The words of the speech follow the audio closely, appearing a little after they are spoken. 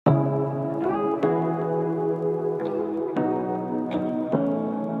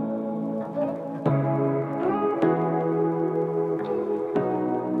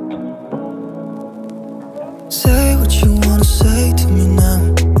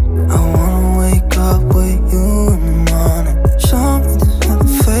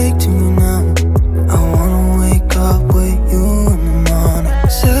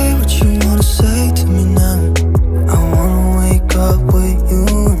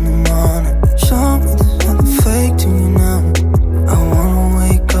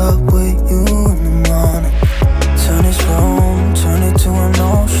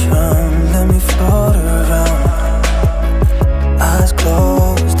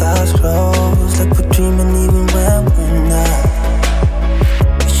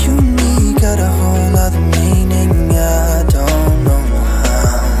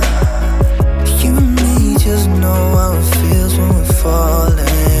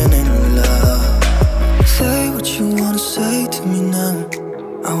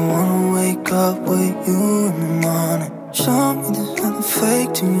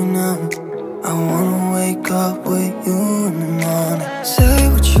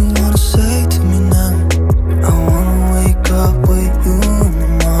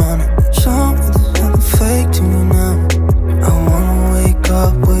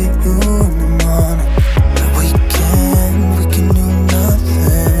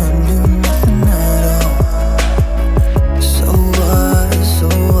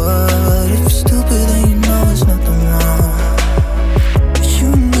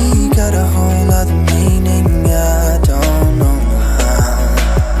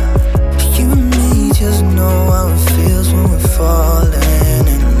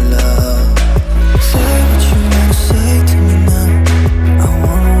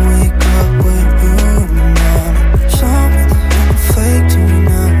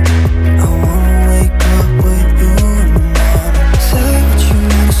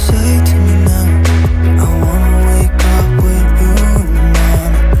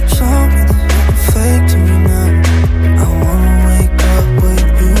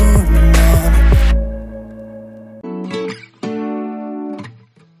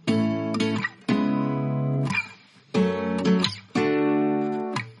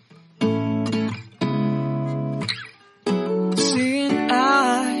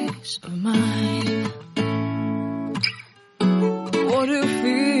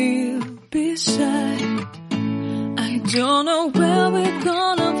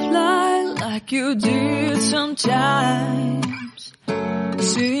like you did sometimes,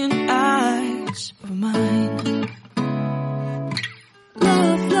 seeing eyes of mine.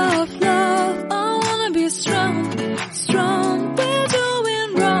 Love, love, love, I wanna be strong, strong. We're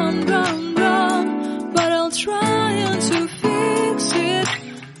doing wrong, wrong, wrong, but I'll try to fix it.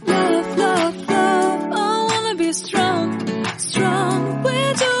 Love, love, love, I wanna be strong, strong.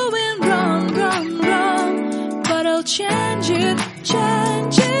 We're doing wrong, wrong, wrong, but I'll change it,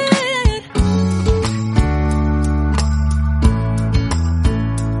 change it.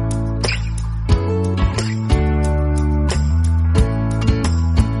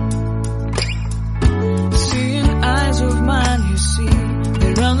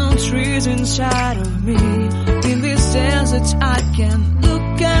 Trees inside of me. In this desert I can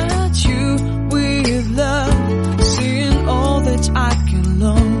look at you with love, seeing all that I can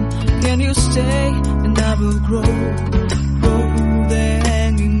long. Can you stay and I will grow the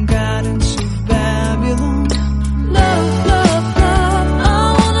hanging gardens of Babylon. Love, love, love,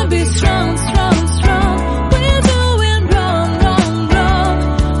 I wanna be strong, strong, strong. We're doing wrong, wrong, wrong,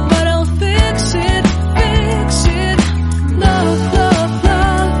 but I'll fix it, fix it. Love, love,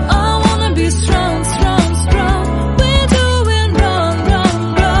 strong, strong, strong. We're doing wrong, wrong,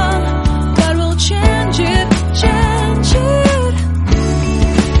 wrong, but we'll change it, change it.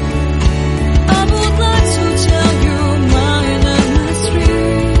 I would like to tell you mine and my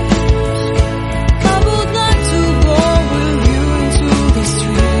street. I would like to go with you into the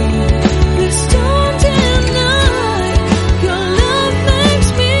street. Please don't deny, your love makes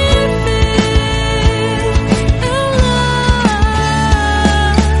me feel alive.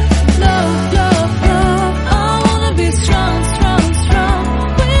 Love, love, love, I wanna be strong, strong, strong.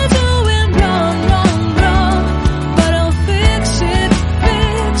 We're doing wrong, wrong, wrong, but I'll fix it,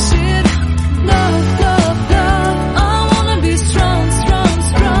 fix it. Love, love, love, I wanna be strong, strong,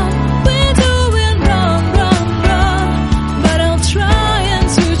 strong. We're doing wrong, wrong, wrong, but I'll try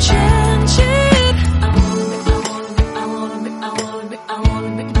to change it.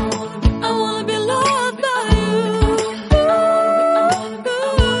 I wanna be loved by you. Loved by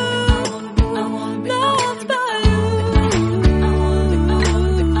you.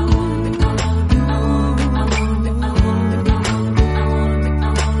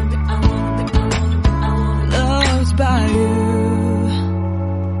 Loved by you.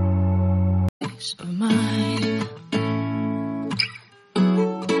 Peace of mind.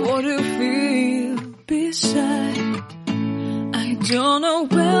 What do you feel beside? I don't know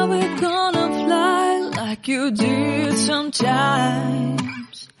where we're gonna fly like you did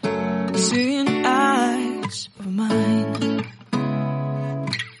sometimes, seeing eyes of mine.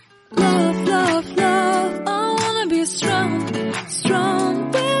 Love, love, love, I wanna be strong,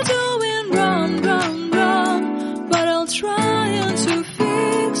 strong. We're doing wrong, wrong, wrong, but I'll try to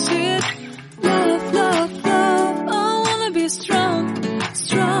fix it. Love, love, love, I wanna be strong,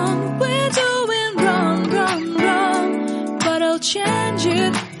 strong. We're doing wrong, wrong, wrong, but I'll change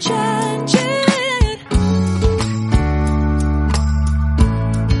it, change it.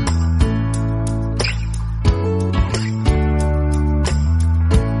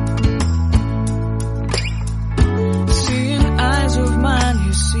 Seeing eyes of mine,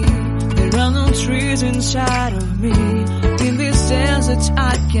 you see, there are no trees inside of me. In this desert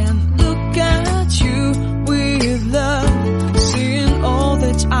I can